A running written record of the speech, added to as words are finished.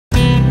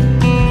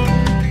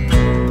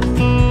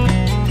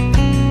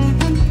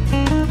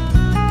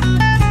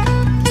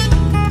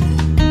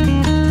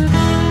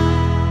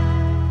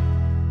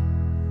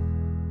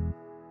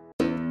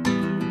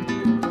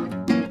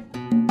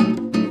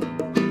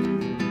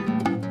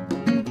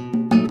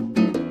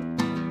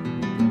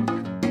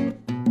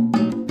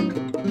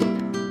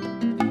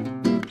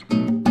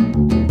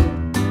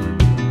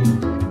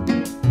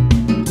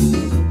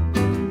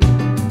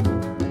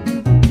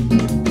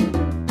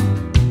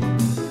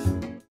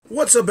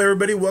What's up,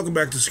 everybody? Welcome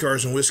back to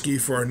Cigars and Whiskey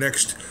for our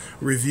next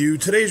review.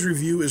 Today's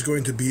review is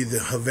going to be the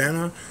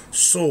Havana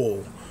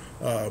Soul.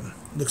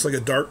 Looks like a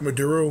dark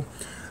Maduro.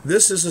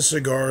 This is a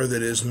cigar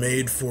that is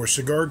made for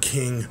Cigar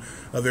King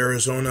of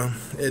Arizona.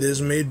 It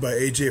is made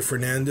by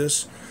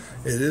Fernandez.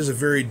 It is a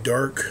very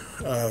dark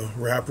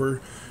wrapper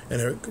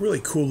and a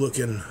really cool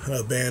looking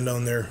band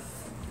on there.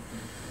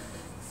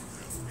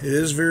 It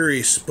is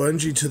very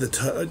spongy to the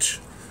touch,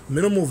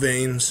 minimal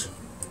veins,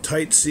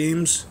 tight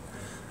seams.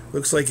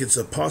 Looks like it's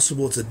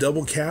a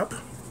double cap,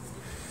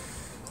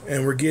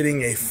 and we're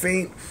getting a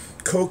faint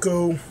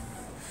cocoa,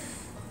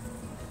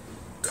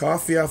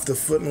 coffee off the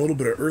foot, and a little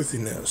bit of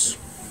earthiness.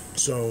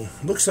 So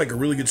looks like a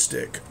really good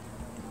stick.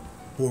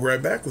 We'll be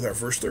right back with our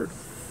first third.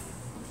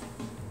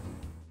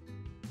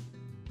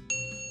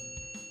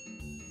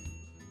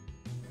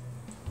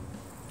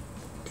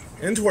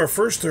 Into our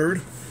first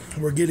third,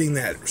 we're getting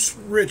that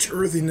rich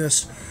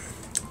earthiness,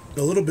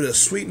 a little bit of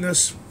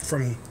sweetness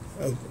from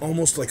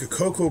almost like a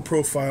cocoa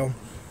profile,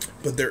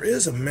 but there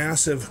is a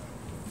massive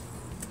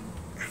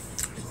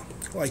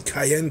like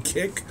cayenne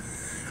kick,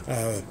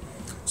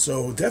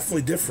 so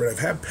definitely different. I've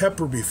had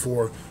pepper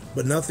before,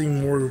 but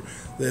nothing more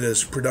that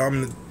is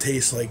predominant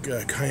taste like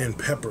cayenne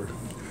pepper.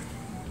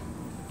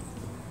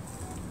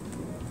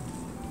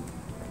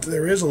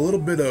 There is a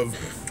little bit of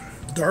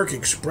dark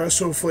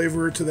espresso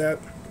flavor to that,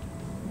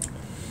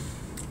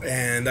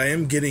 and I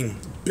am getting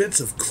bits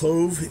of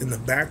clove in the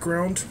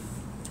background.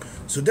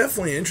 So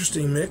definitely an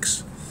interesting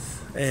mix,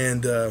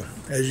 and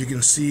as you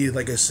can see,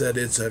 like I said,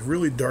 it's a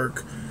really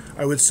dark,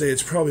 I would say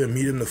it's probably a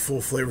medium to full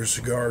flavor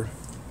cigar.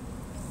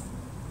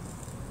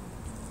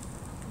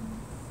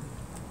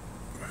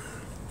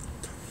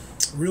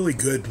 Really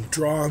good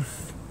draw,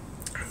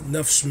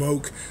 enough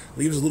smoke,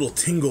 leaves a little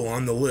tingle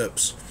on the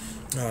lips,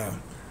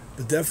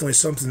 but definitely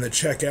something to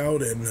check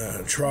out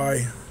and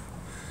try.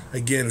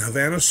 Again,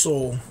 Havana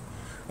Soul,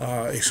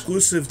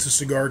 exclusive to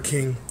Cigar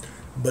King,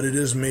 but it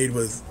is made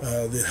with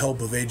the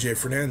help of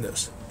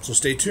Fernandez. So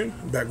stay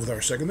tuned, back with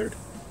our second third.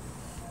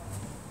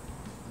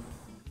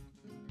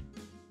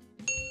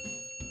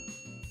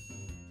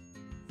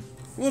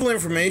 A little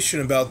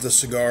information about the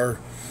cigar.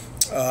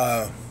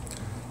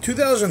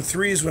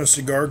 2003 is when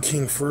Cigar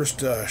King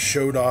first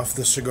showed off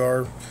the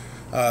cigar.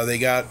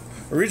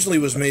 Originally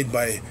was made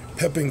by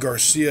Pepin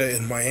Garcia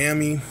in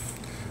Miami.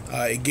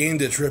 It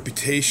gained its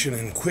reputation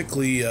and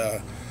quickly,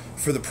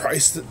 for the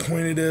price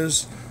point it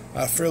is,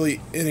 a fairly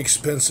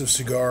inexpensive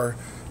cigar.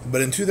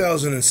 But in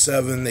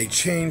 2007 they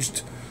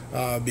changed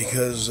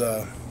because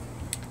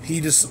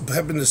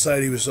Pepin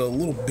decided he was a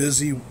little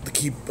busy to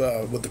keep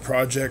with the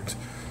project.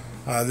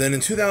 Then in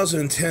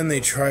 2010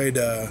 they tried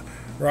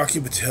Rocky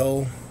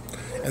Patel,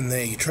 and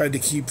they tried to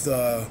keep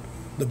the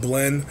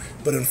blend,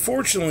 but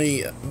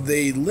unfortunately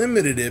they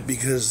limited it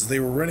because they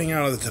were running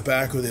out of the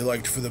tobacco they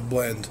liked for the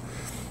blend,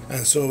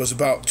 and so it was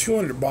about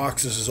 200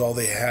 boxes is all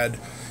they had.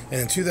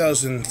 And in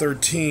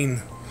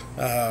 2013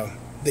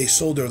 they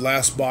sold their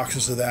last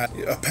boxes of that.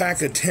 A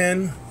pack of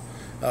 10,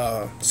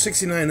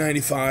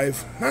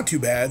 $69.95. Not too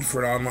bad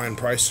for an online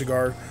price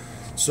cigar.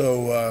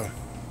 So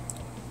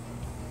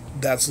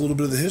that's a little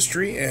bit of the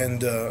history,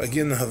 and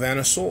again, the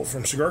Havana Soul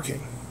from Cigar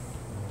King.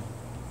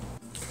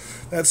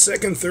 That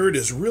second third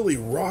is really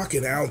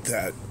rocking out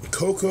that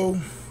cocoa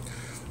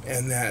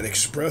and that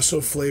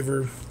espresso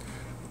flavor,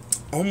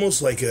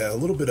 almost like a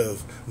little bit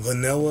of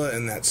vanilla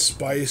and that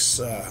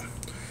spice.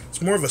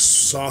 It's more of a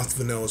soft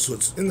vanilla, so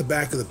it's in the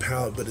back of the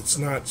palate, but it's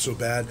not so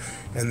bad.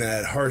 And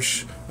that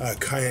harsh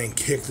cayenne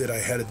kick that I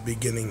had at the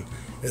beginning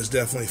is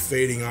definitely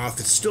fading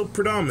off. It's still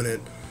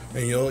predominant,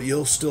 and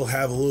you'll still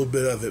have a little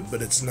bit of it,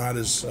 but it's not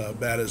as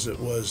bad as it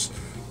was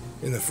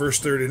in the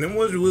first third. And it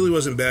really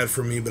wasn't bad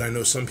for me, but I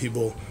know some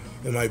people,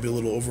 it might be a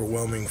little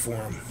overwhelming for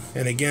them.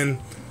 And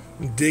again,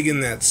 digging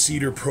that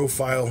cedar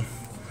profile.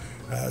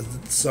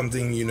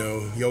 Something, you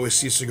always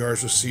see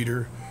cigars with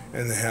cedar,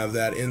 and to have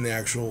that in the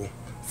actual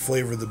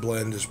flavor of the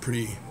blend is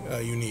pretty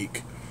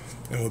unique.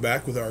 And we're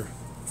back with our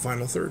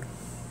final third.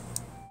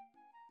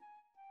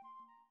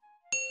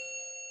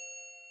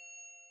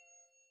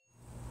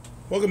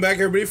 Welcome back,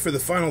 everybody, for the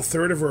final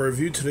third of our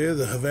review today of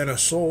the Havana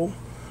Soul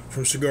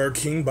from Cigar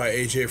King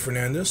by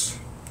Fernandez.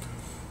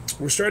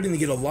 We're starting to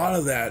get a lot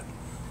of that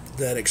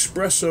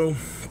espresso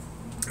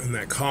and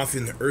that coffee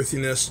and the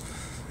earthiness,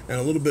 and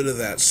a little bit of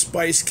that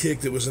spice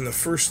kick that was in the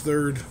first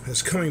third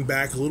is coming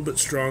back a little bit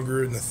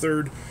stronger in the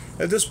third.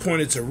 At this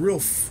point, it's a real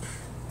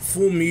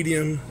full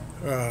medium,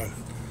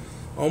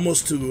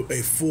 almost to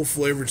a full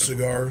flavored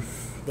cigar.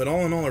 But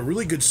all in all, a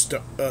really good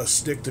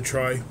stick to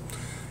try.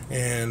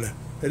 And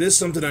it is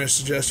something I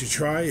suggest you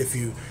try. If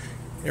you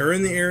are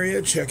in the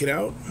area, check it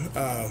out.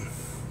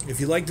 If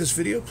you like this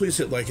video, please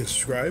hit like and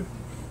subscribe.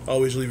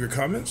 Always leave your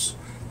comments.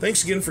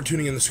 Thanks again for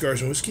tuning in to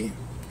Cigars and Whiskey.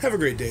 Have a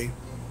great day.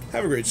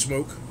 Have a great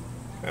smoke.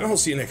 And I'll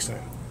see you next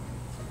time.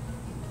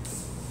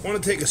 I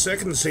want to take a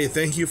second to say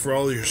thank you for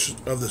all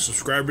of the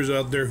subscribers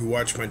out there who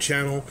watch my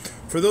channel.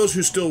 For those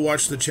who still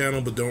watch the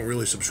channel but don't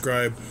really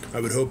subscribe, I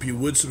would hope you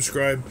would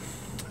subscribe.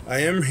 I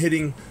am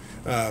hitting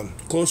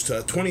close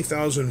to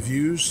 20,000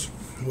 views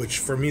which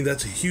for me,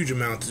 that's a huge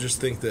amount to just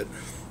think that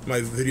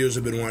my videos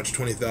have been watched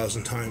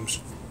 20,000 times.